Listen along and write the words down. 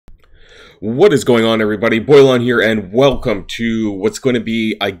What is going on, everybody? Boilon here, and welcome to what's going to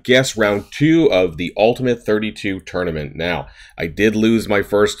be, I guess, round 2 of the Ultimate 32 tournament. Now, I did lose my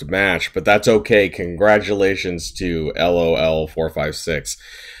first match, but that's okay. Congratulations to LOL456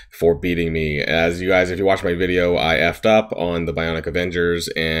 for beating me. As you guys, if you watch my video, I effed up on the Bionic Avengers,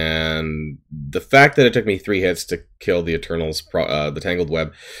 and the fact that it took me 3 hits to kill the Eternals, the Tangled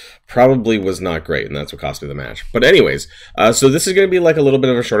Web, probably was not great, and that's what cost me the match. But anyways, so this is going to be like a little bit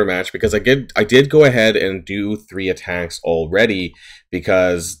of a shorter match because I did go ahead and do 3 attacks already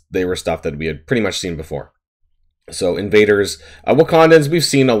because they were stuff that we had pretty much seen before. So invaders, Wakandans, we've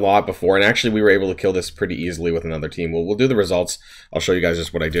seen a lot before, and actually we were able to kill this pretty easily with another team. We'll do the results. I'll show you guys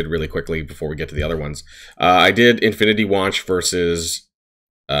just what I did really quickly before we get to the other ones. I did Infinity Watch versus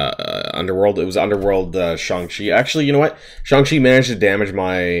Underworld. It was Underworld Shang-Chi. Actually, you know what? Shang-Chi managed to damage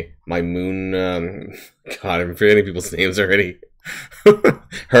my moon. God, I'm forgetting people's names already.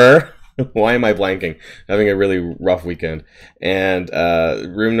 Her. Why am I blanking? Having a really rough weekend. And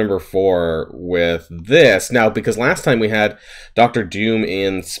room number 4 with this. Now, because last time we had Dr. Doom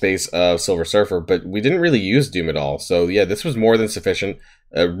in space of Silver Surfer, but we didn't really use Doom at all. So yeah, this was more than sufficient.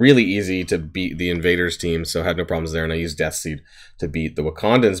 Really easy to beat the Invaders team, so I had no problems there. And I used Death Seed to beat the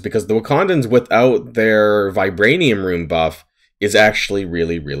Wakandans, because the Wakandans, without their Vibranium Room buff, is actually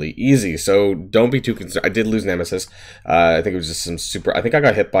really, really easy. So don't be too concerned. I did lose Nemesis. I think it was just some super... I think I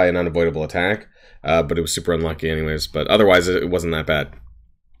got hit by an unavoidable attack, but it was super unlucky anyways. But otherwise, it wasn't that bad.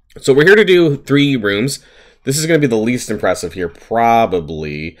 So we're here to do 3 rooms. This is going to be the least impressive here,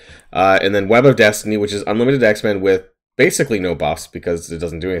 probably. And then Web of Destiny, which is unlimited X-Men with basically no buffs because it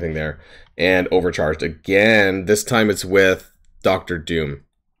doesn't do anything there. And Overcharged again. This time it's with Dr. Doom.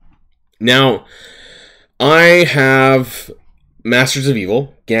 Now, I have Masters of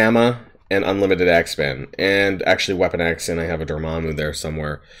Evil, Gamma, and Unlimited X-Men, and actually Weapon X, and I have a Dormammu there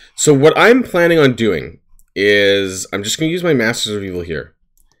somewhere. So what I'm planning on doing is I'm just going to use my Masters of Evil here,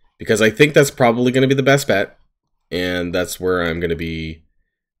 because I think that's probably going to be the best bet, and that's where I'm going to be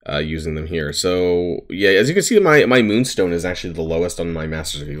using them here. So yeah, as you can see, my Moonstone is actually the lowest on my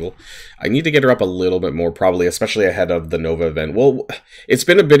Masters of Evil. I need to get her up a little bit more, probably, especially ahead of the Nova event. Well, it's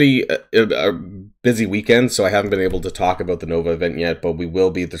been a busy weekend, so I haven't been able to talk about the Nova event yet, but we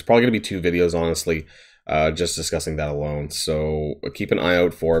will be. There's probably going to be 2 videos, honestly, just discussing that alone. So keep an eye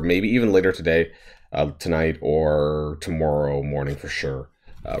out for maybe even later today, tonight, or tomorrow morning for sure.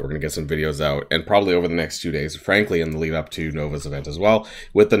 We're going to get some videos out, and probably over the next 2 days, frankly, in the lead up to Nova's event as well,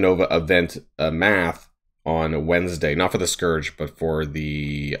 with the Nova event math on Wednesday. Not for the Scourge, but for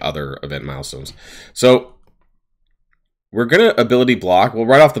the other event milestones. So, we're going to ability block. Well,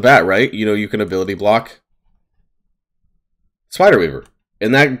 right off the bat, right? You know, you can ability block Spider-Weaver.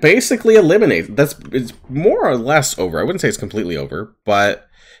 And that basically eliminates... It's more or less over. I wouldn't say it's completely over, but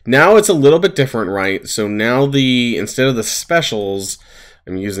now it's a little bit different, right? So now instead of the specials...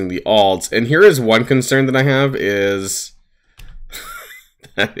 I'm using the alts, and here is one concern that I have is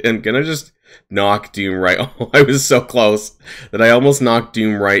that I'm gonna just knock Doom right. Oh, I was so close that I almost knocked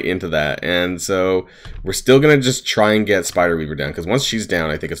Doom right into that, and so we're still gonna just try and get Spider-Weaver down, because once she's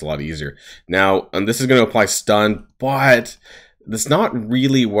down, I think it's a lot easier. Now, this is gonna apply stun, but that's not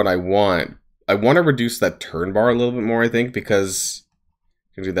really what I want. I want to reduce that turn bar a little bit more, I think, because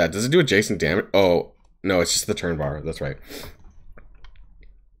I can do that. Does it do adjacent damage? Oh no, it's just the turn bar. That's right.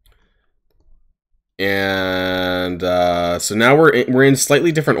 And so now we're in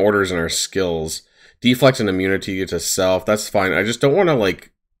slightly different orders in our skills. Deflect and immunity to self, that's fine. I just don't want to,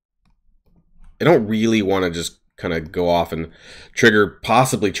 like... I don't really want to just kind of go off and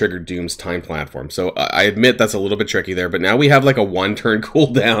possibly trigger Doom's time platform. So I admit that's a little bit tricky there, but now we have like a 1-turn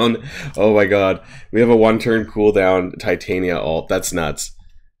cooldown. Oh my god. We have a 1-turn cooldown Titania ult. That's nuts.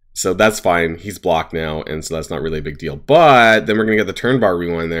 So that's fine. He's blocked now, and so that's not really a big deal. But then we're going to get the turn bar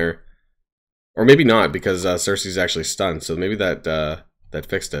rewind there. Or maybe not, because Cersei's actually stunned, so maybe that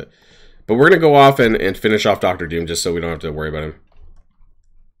fixed it. But we're going to go off and finish off Dr. Doom, just so we don't have to worry about him.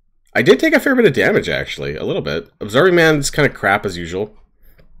 I did take a fair bit of damage, actually. A little bit. Absorbing Man's kind of crap, as usual.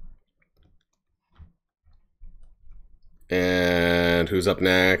 And who's up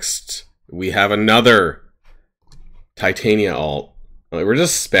next? We have another Titania ult. We're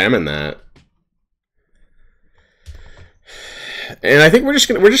just spamming that. And I think we're just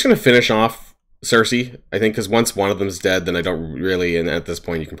gonna finish off Cersei, I think, because once one of them's dead, then I don't really, and at this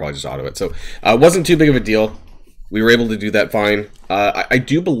point you can probably just auto it. So it wasn't too big of a deal. We were able to do that fine. I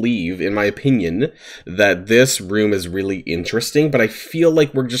do believe, in my opinion, that this room is really interesting, but I feel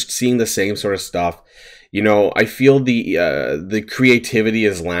like we're just seeing the same sort of stuff. You know, I feel the creativity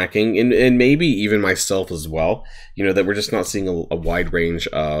is lacking, and maybe even myself as well. You know, that we're just not seeing a wide range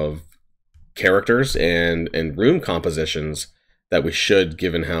of characters and room compositions that we should,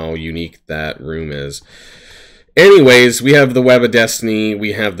 given how unique that room is. Anyways, we have the Web of Destiny.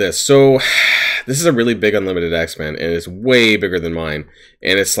 We have this. So this is a really big Unlimited X-Men, and it's way bigger than mine,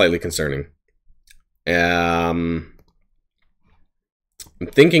 and it's slightly concerning. I'm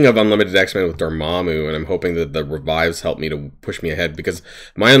thinking of Unlimited X-Men with Dormammu, and I'm hoping that the revives help me to push me ahead, because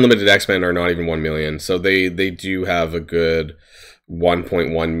my Unlimited X-Men are not even 1 million, so they do have a good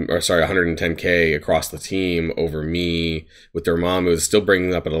 110k across the team over me with Dormammu. Is still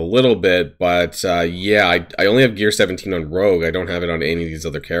bringing up it a little bit, but yeah, I only have gear 17 on Rogue. I don't have it on any of these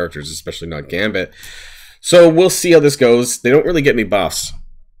other characters, especially not Gambit. So we'll see how this goes. They don't really get any buffs,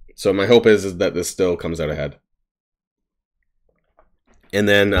 so my hope is that this still comes out ahead. And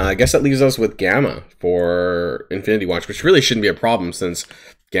then I guess that leaves us with Gamma for Infinity Watch, which really shouldn't be a problem since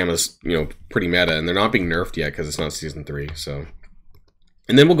Gamma's, you know, pretty meta, and they're not being nerfed yet because it's not Season 3, so...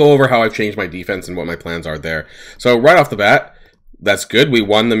 And then we'll go over how I've changed my defense and what my plans are there. So right off the bat, that's good. We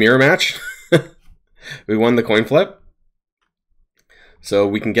won the mirror match. We won the coin flip. So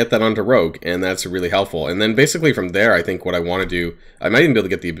we can get that onto Rogue, and that's really helpful. And then basically from there, I think what I want to do, I might even be able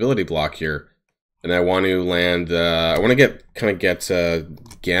to get the ability block here. And I want to land, I want to get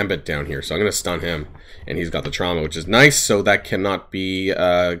Gambit down here. So I'm going to stun him, and he's got the trauma, which is nice. So that cannot be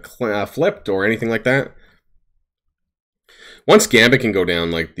flipped or anything like that. Once Gambit can go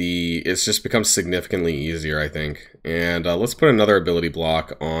down, like it's just becomes significantly easier, I think. And let's put another ability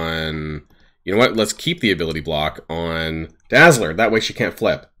block on, you know what? Let's keep the ability block on Dazzler. That way she can't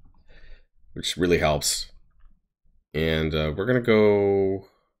flip, which really helps. And we're gonna go.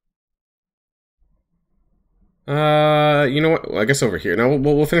 You know what? I guess over here. Now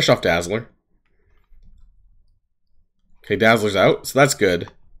we'll finish off Dazzler. Okay, Dazzler's out, so that's good.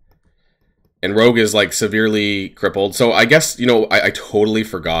 And Rogue is, like, severely crippled. So I guess, you know, I totally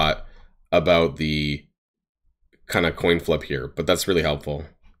forgot about the kind of coin flip here. But that's really helpful.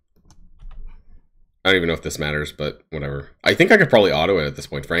 I don't even know if this matters, but whatever. I think I could probably auto it at this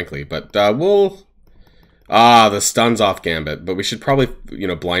point, frankly. But we'll... the stun's off Gambit. But we should probably, you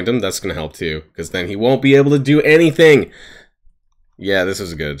know, blind him. That's going to help, too. Because then he won't be able to do anything. Yeah, this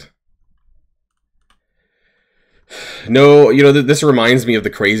is good. No, you know, this reminds me of the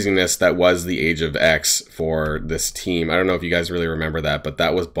craziness that was the Age of X for this team. I don't know if you guys really remember that, but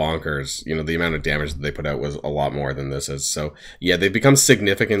that was bonkers. You know, the amount of damage that they put out was a lot more than this is. So, yeah, they've become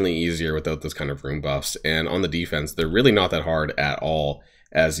significantly easier without those kind of room buffs. And on the defense, they're really not that hard at all,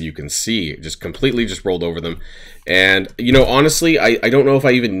 as you can see. Just completely just rolled over them. And, you know, honestly, I don't know if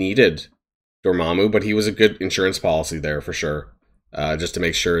I even needed Dormammu, but he was a good insurance policy there for sure. Just to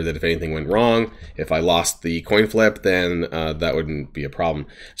make sure that if anything went wrong, if I lost the coin flip, then that wouldn't be a problem.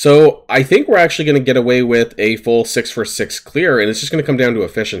 So I think we're actually going to get away with a full 6 for 6 clear, and it's just going to come down to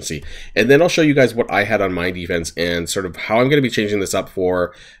efficiency. And then I'll show you guys what I had on my defense and sort of how I'm going to be changing this up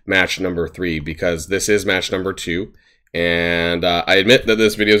for match number 3, because this is match number 2. And I admit that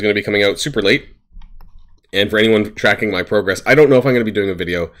this video is going to be coming out super late. And for anyone tracking my progress, I don't know if I'm going to be doing a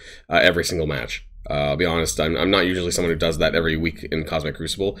video every single match. I'll be honest, I'm not usually someone who does that every week in Cosmic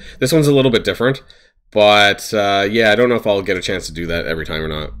Crucible. This one's a little bit different, but yeah, I don't know if I'll get a chance to do that every time or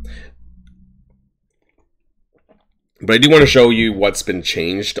not. But I do want to show you what's been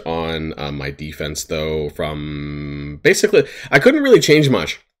changed on my defense, though, from basically, I couldn't really change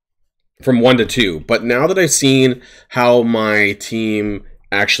much from 1 to 2, but now that I've seen how my team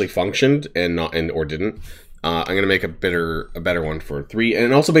actually functioned and or didn't, I'm going to make a better one for 3,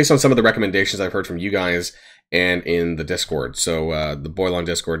 and also based on some of the recommendations I've heard from you guys and in the Discord. So the Boilon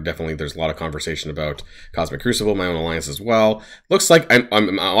Discord, definitely there's a lot of conversation about Cosmic Crucible, my own alliance as well. Looks like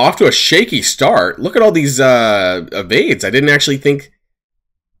I'm off to a shaky start. Look at all these evades. I didn't actually think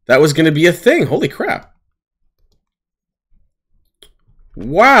that was going to be a thing. Holy crap.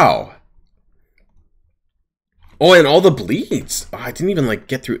 Wow. Oh, and all the bleeds. Oh, I didn't even like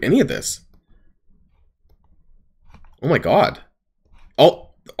get through any of this. Oh my god.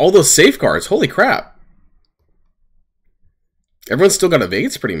 All those safeguards. Holy crap. Everyone's still got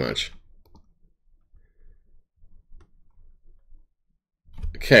evades pretty much.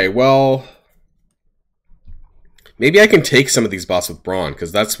 Okay, well, maybe I can take some of these bots with Brawn,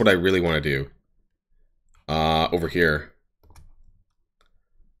 because that's what I really want to do. Over here.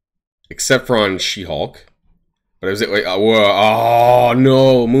 Except for on She-Hulk. But it was wait, oh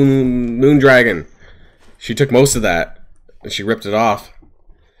no, Moon Dragon. She took most of that, and she ripped it off.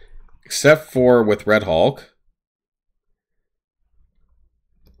 Except for with Red Hulk.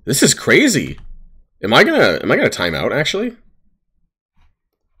 This is crazy. Am I gonna time out, actually?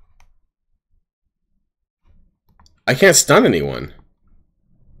 I can't stun anyone.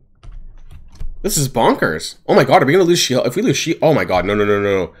 This is bonkers. Oh my god, are we gonna lose She-Hulk? If we lose She... Oh my god, no, no, no,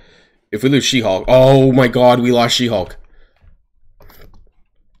 no, no. If we lose She-Hulk... Oh my god, we lost She-Hulk.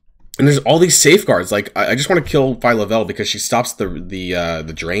 And there's all these safeguards. Like, I just want to kill Phyla-Vell because she stops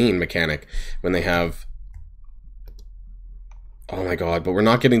the drain mechanic when they have... Oh my god, but we're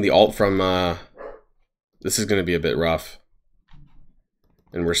not getting the ult from... This is gonna be a bit rough.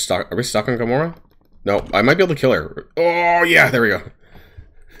 And we're stuck... Are we stuck on Gamora? No, I might be able to kill her. Oh, yeah, there we go.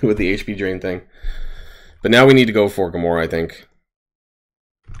 With the HP drain thing. But now we need to go for Gamora, I think.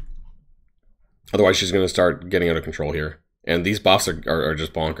 Otherwise, she's going to start getting out of control here. And these buffs are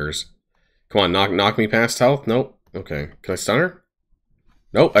just bonkers. Come on, knock me past health? Nope. Okay. Can I stun her?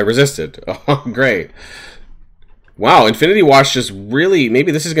 Nope, I resisted. Oh, great. Wow, Infinity Watch just really...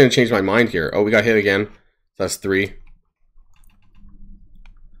 Maybe this is going to change my mind here. Oh, we got hit again. That's 3.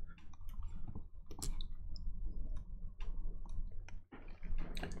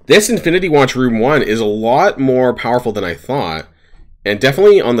 This Infinity Watch Room 1 is a lot more powerful than I thought. And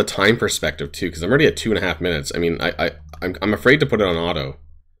definitely on the time perspective, too, because I'm already at 2.5 minutes. I mean, I'm afraid to put it on auto.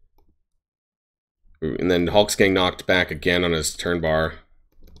 And then Hulk's getting knocked back again on his turn bar.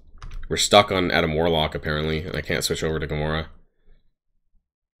 We're stuck on Adam Warlock, apparently, and I can't switch over to Gamora.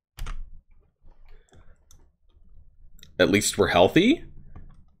 At least we're healthy?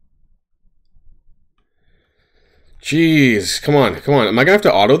 Jeez, come on, come on. Am I gonna have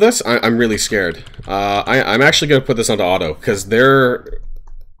to auto this? I'm really scared. I'm actually gonna put this onto auto, because they're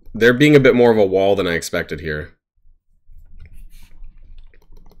being a bit more of a wall than I expected here.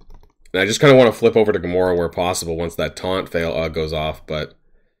 And I just kind of want to flip over to Gamora where possible once that taunt goes off, but...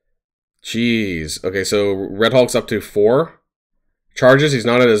 Jeez. Okay, so Red Hulk's up to 4 charges. He's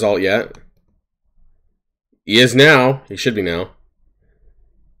not at his ult yet. He is now. He should be now.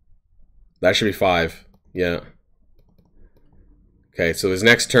 That should be 5. Yeah. Okay, so his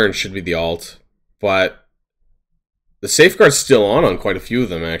next turn should be the ult, but the safeguard's still on quite a few of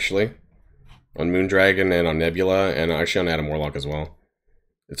them, actually. On Moondragon and on Nebula, and actually on Adam Warlock as well.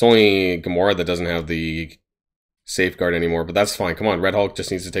 It's only Gamora that doesn't have the safeguard anymore, but that's fine. Come on, Red Hulk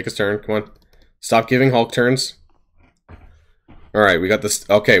just needs to take his turn. Come on. Stop giving Hulk turns. Alright, we got this.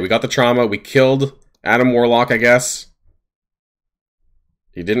 Okay, we got the trauma. We killed Adam Warlock, I guess.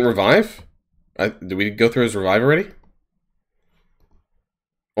 He didn't revive? Did we go through his revive already?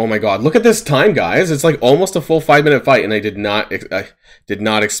 Oh my god, look at this time, guys. It's like almost a full 5-minute fight, and I did not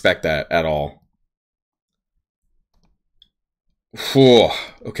expect that at all. Whew.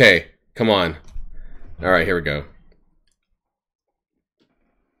 Okay, come on. Alright, here we go.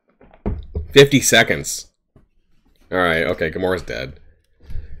 50 seconds. Alright, okay, Gamora's dead.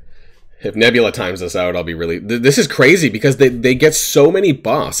 If Nebula times this out, I'll be really... This is crazy, because they get so many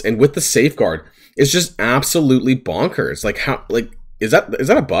buffs, and with the safeguard, it's just absolutely bonkers. Like, how... Like... Is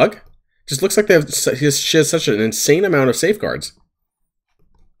that a bug? Just looks like she has such an insane amount of safeguards.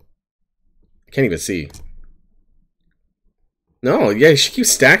 I can't even see. No, yeah, she keeps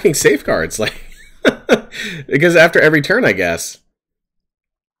stacking safeguards, like because after every turn, I guess.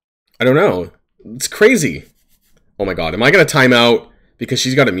 I don't know. It's crazy. Oh my god, am I gonna time out because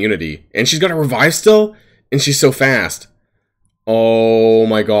she's got immunity and she's got a revive still, and she's so fast. Oh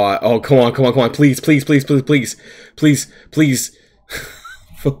my god. Oh, come on, come on, come on, please, please, please, please, please, please, please.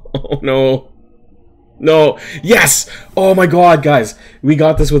 Oh no. No. Yes! Oh my god, guys. We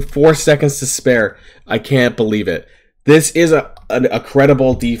got this with 4 seconds to spare. I can't believe it. This is a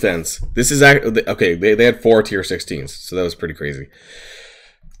credible defense. This is... Okay, they had 4 tier 16s, so that was pretty crazy.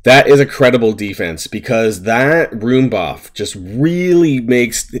 That is a credible defense, because that room buff just really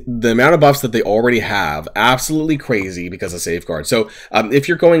makes the amount of buffs that they already have absolutely crazy because of safeguard. So if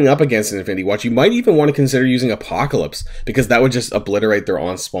you're going up against an Infinity Watch, you might even want to consider using Apocalypse, because that would just obliterate their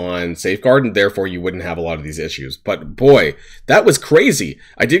on-spawn safeguard, and therefore you wouldn't have a lot of these issues. But boy, that was crazy.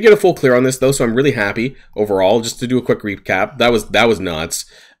 I did get a full clear on this though, so I'm really happy overall. Just to do a quick recap, that was nuts.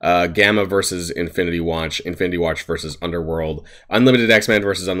 Gamma versus Infinity Watch, Infinity Watch versus Underworld, Unlimited X-Men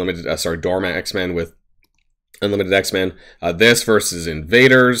versus Dorma X-Men with Unlimited X-Men, this versus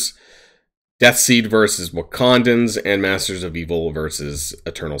Invaders, Deathseed versus Wakandans, and Masters of Evil versus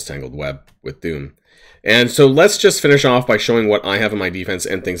Eternal's Tangled Web with Doom. And so let's just finish off by showing what I have in my defense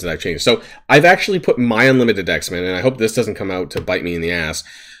and things that I've changed. So I've actually put my Unlimited X-Men, and I hope this doesn't come out to bite me in the ass.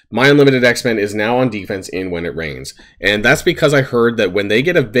 My Unlimited X-Men is now on defense in When It Rains. And that's because I heard that when they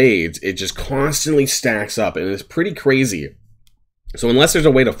get evades, it just constantly stacks up, and it's pretty crazy. So unless there's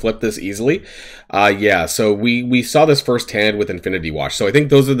a way to flip this easily, yeah, so we saw this firsthand with Infinity Watch. So I think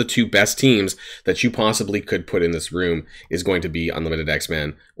those are the 2 best teams that you possibly could put in this room, is going to be Unlimited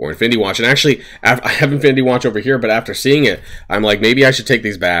X-Men or Infinity Watch. And actually, I have Infinity Watch over here, but after seeing it, I'm like, maybe I should take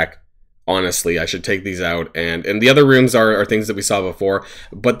these back. Honestly, I should take these out. And the other rooms are things that we saw before,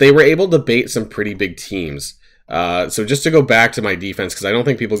 but they were able to bait some pretty big teams. So just to go back to my defense, because I don't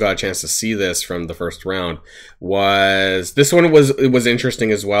think people got a chance to see this from the first round, was this one was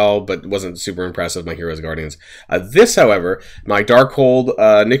interesting as well, but wasn't super impressive, my Heroes Guardians. This, however, my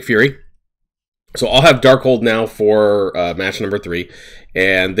Darkhold Nick Fury. So I'll have Darkhold now for match number 3,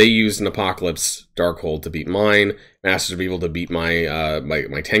 and they used an Apocalypse Darkhold to beat mine. Masters of Evil to beat my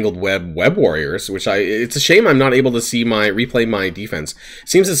my Tangled Web Warriors, which it's a shame I'm not able to see replay my defense.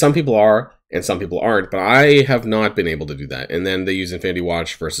 Seems that some people are and some people aren't, but I have not been able to do that. And then they use Infinity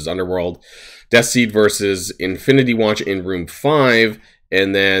Watch versus Underworld, Death Seed versus Infinity Watch in room 5,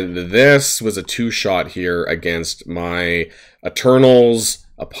 and then this was a 2-shot here against my Eternals,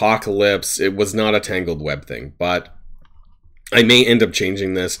 Apocalypse. It was not a Tangled Web thing, but I may end up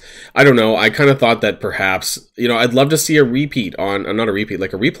changing this. I don't know. I kind of thought that perhaps, I'd love to see a repeat not a repeat,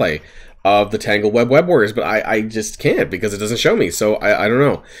 like a replay of the Tangled Web Warriors, but I just can't because it doesn't show me. So I don't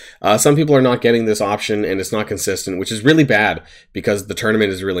know. Some people are not getting this option and it's not consistent, which is really bad because the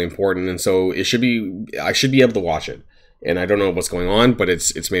tournament is really important. And so I should be able to watch it. And I don't know what's going on, but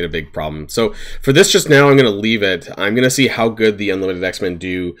it's made a big problem. So for this just now, I'm going to leave it. I'm going to see how good the Unlimited X-Men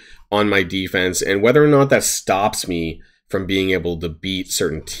do on my defense and whether or not that stops me from being able to beat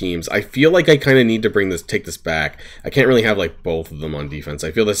certain teams. I feel like I kind of need to take this back. I can't really have like both of them on defense.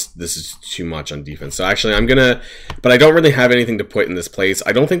 I feel this is too much on defense. So actually but I don't really have anything to put in this place.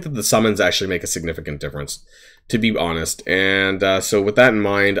 I don't think that the summons actually make a significant difference, to be honest. And so with that in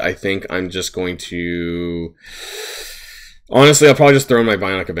mind, I think I'm just going to... Honestly, I'll probably just throw in my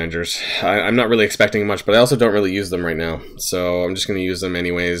Bionic Avengers. I'm not really expecting much, but I also don't really use them right now. So I'm just going to use them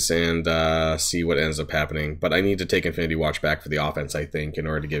anyways and see what ends up happening. But I need to take Infinity Watch back for the offense, I think, in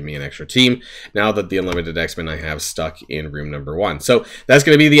order to give me an extra team, now that the Unlimited X-Men I have stuck in room number 1. So that's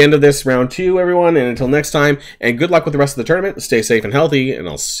going to be the end of this round 2, everyone. And until next time, and good luck with the rest of the tournament. Stay safe and healthy, and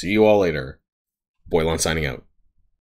I'll see you all later. Boilon signing out.